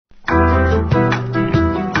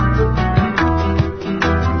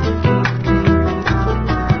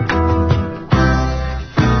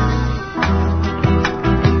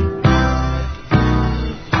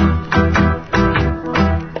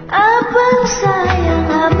sayang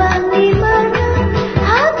abang di mana?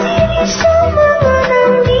 Hati risau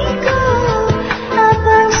mengenang di kau.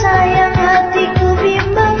 Abang sayang hatiku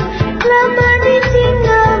bimbang, lama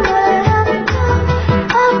ditinggal merantau.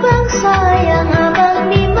 Abang sayang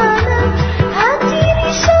abang di mana? Hati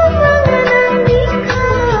risau mengenang di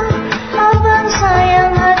kau. Abang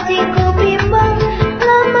sayang hatiku bimbang,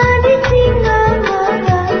 lama ditinggal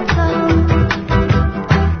merantau.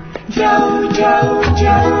 Jauh, jauh,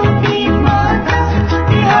 jauh di mana?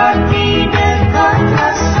 Di hati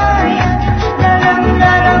dekatlah sayang. Dalam,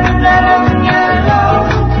 dalam, dalamnya laut,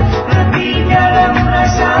 lebih dalam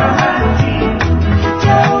rasa hati.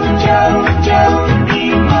 Jauh, jauh, jauh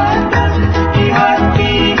di mana? Di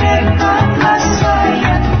hati dekatlah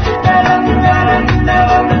sayang. Dalam, dalam,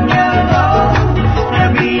 dalamnya laut,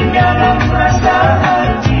 lebih dalam rasa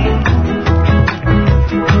hati.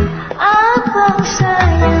 Abang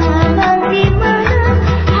sayang abang di mana?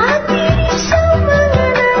 Hati risau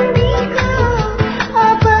mengenang di kau.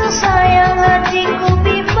 Abang sayang hatiku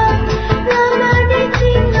bimbang, lama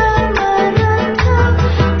ditinggal merantau.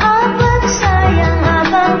 Abang sayang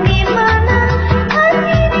abang di mana?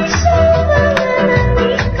 Hati risau mengenang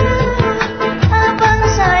di kau. Abang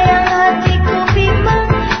sayang hatiku bimbang,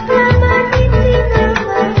 lama ditinggal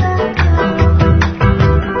merantau.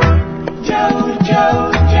 Jauh,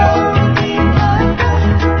 jauh, jauh di mana?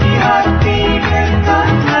 Di hati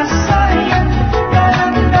dekatlah sayang.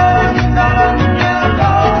 Dalam, dalam, dalamnya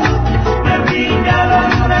laut, lebih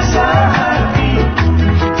dalam rasa hati.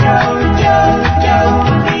 Jauh, jauh, jauh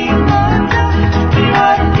di mana? Di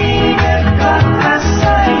hati dekatlah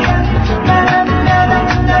sayang. Dalam, dalam,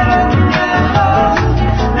 dalamnya laut,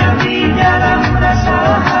 lebih dalam rasa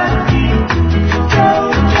hati.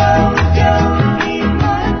 Jauh, jauh, jauh di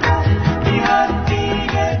mana? Di hati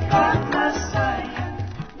dekatlah sayang.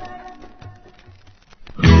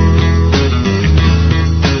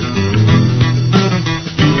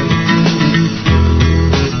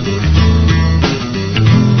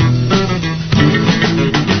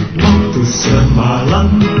 Waktu semalam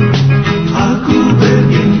aku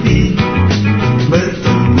bermimpi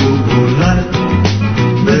bertemu ular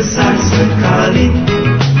besar sekali.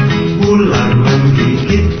 Ular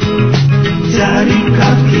menggigit jari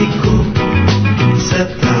kakiku.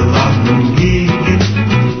 Setelah menggigit,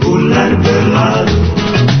 ular berlalu.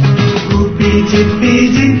 Ku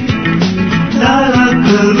pijit-pijit, darah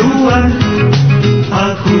keluar.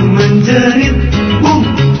 Aku menjerit,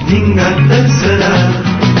 hingga tersedak.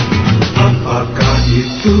 Apakah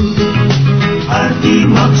itu arti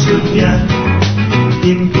maksudnya?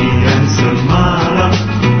 Impian semalam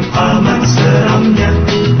amat seramnya.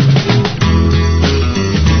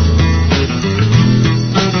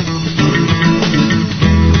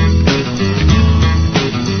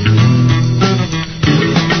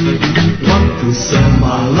 Waktu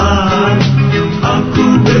semalam aku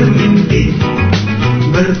bermimpi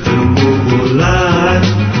bertemu ular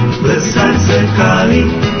besar sekali.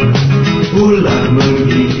 Ular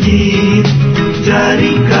menggigit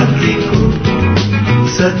jari kakiku.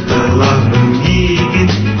 Setelah menggigit,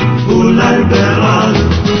 ular berlalu.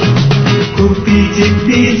 Ku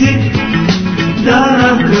pijit-pijit,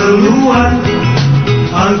 darah keluar.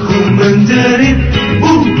 Aku menjerit,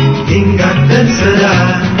 hingga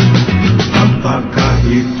tersedak. Apakah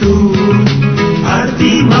itu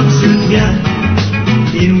arti maksudnya?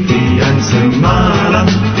 Impian semalam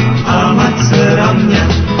amat seramnya.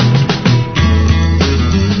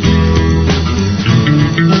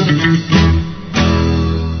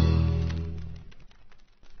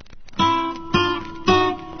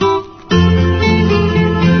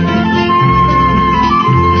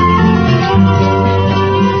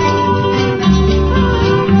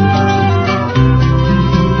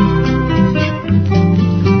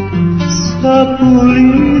 Sapu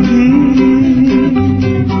lidi,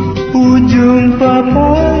 ujung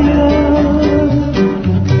papaya,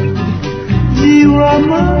 jiwa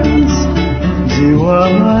manis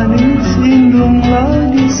lindunglah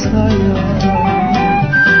di saya.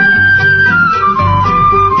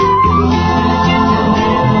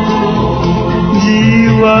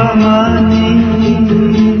 Jiwa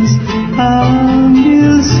manis,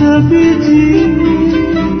 ambil sebiji,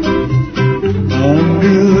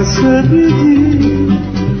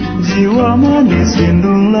 jiwa manis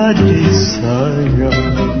lindunglah di saya.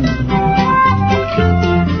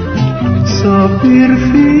 Sopir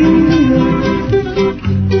Via,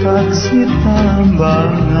 taksi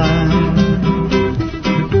tambangan,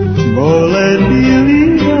 boleh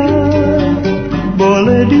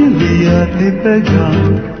dilihat,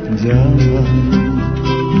 dipegang, jangan.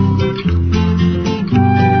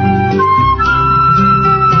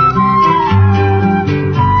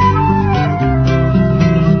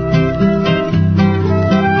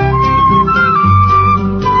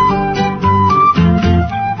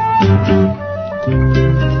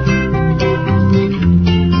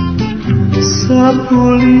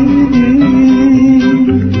 Sapu Lidi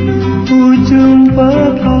Jumpa.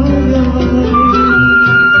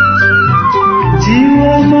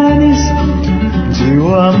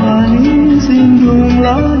 Jiwa manis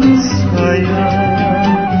lindunglah di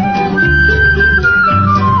sayang.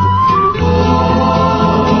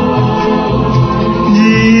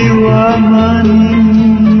 Jiwa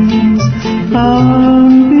manis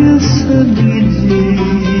ambil sebiji,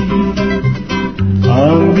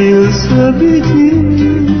 ambil sebiji.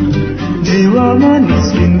 Jiwa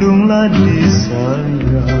manis lindunglah di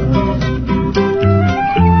sayang.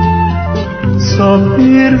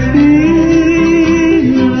 Sopir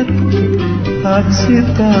Fiat taksi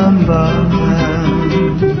tambahan,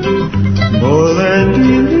 boleh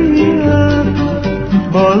dilihat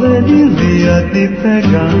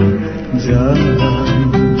dipegang jalan.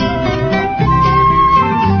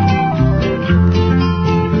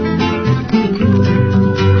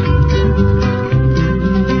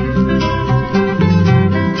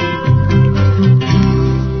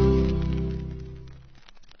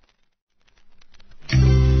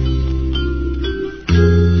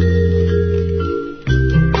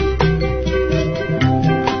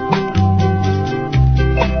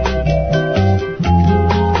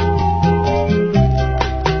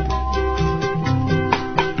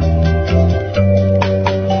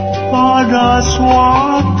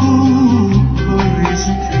 Suatu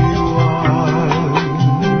peristiwa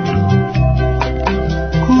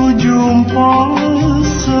ku jumpa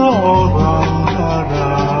seorang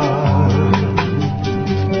Dara.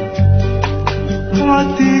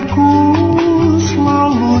 Hatiku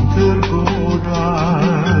selalu tergoda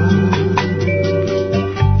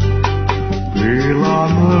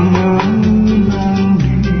bila mengenang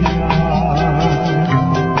dia.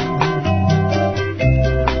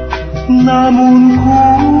 Namun ku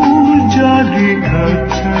jadi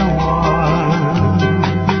kecewa,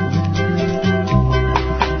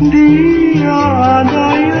 dia ada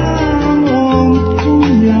yang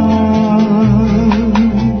punya.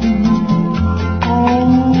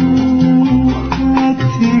 Oh,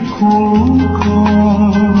 hatiku luka,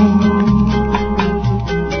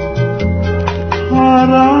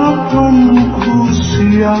 harapanku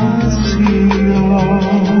sia-sia.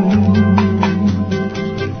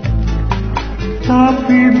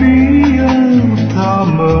 Tapi biar tak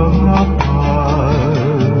mengapa,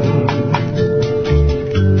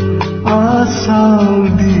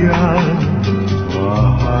 asal dia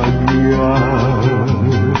bahagia.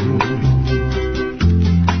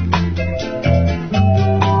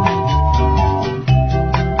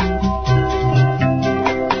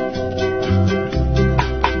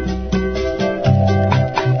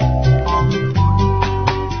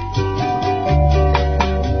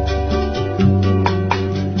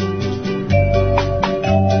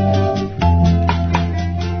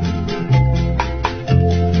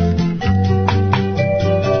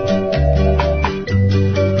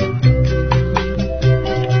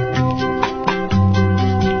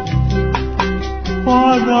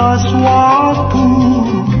 Pada suatu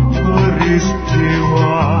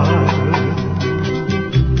peristiwa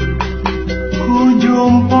ku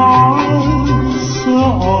jumpa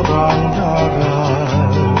seorang Dara.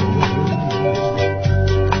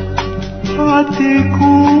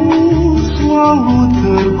 Hatiku selalu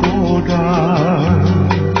tergoda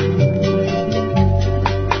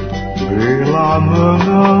bila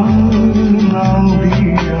mengenang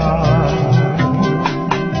dia.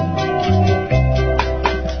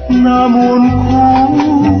 Namun ku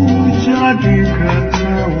jadi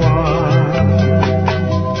kecewa,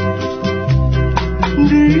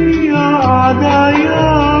 dia ada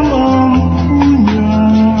yang punya.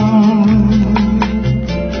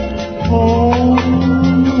 Oh,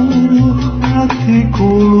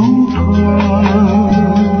 hatiku luka,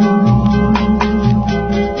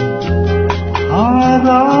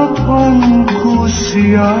 harapanku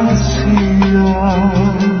sia-sia.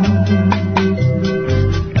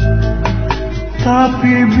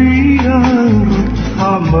 Tapi biar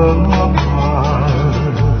tak mengapa,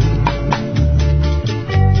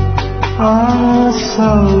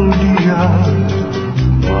 asal dia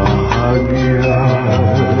bahagia.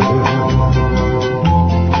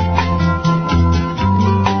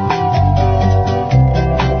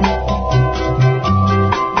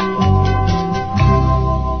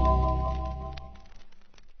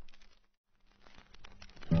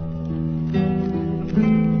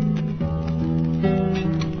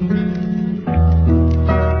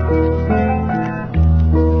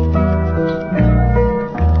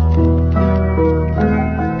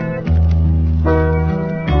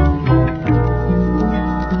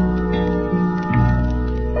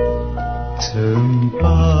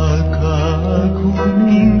 Cempaka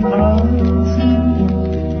kuning asri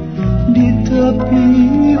di tepi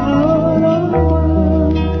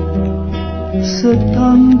halaman,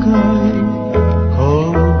 setangkai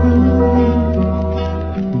kau beri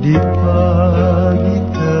di pagi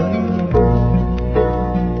terbit.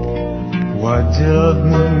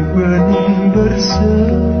 Wajahmu bening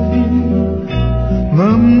berseri,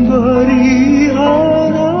 memberi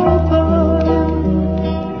harapan.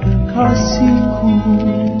 Kasihku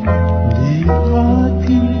di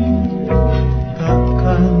hati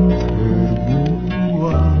takkan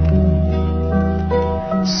terbuang.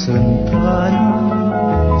 Sentana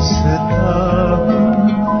setahun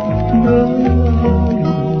berlalu,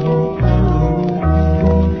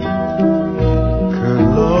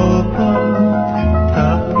 kelopak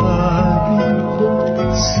tak lagi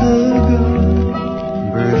segar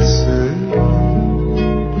berseri.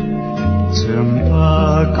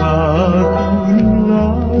 Cempaka kuning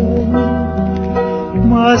layu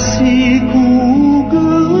masih ku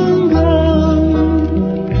genggam,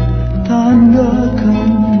 tandakan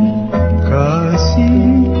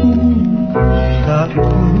kasihku tak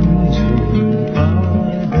kunjung padam.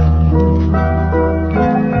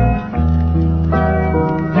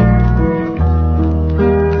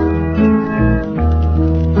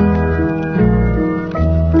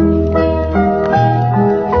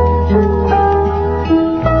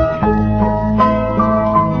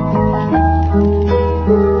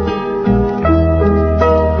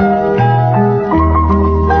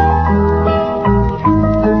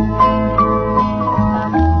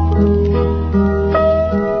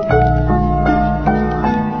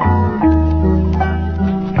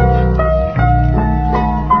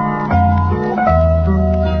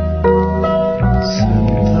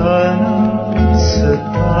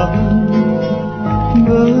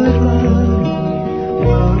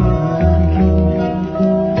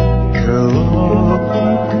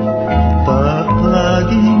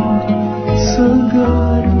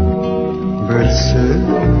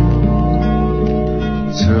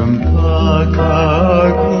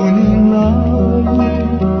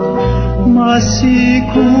 Masih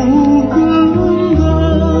ku genggam,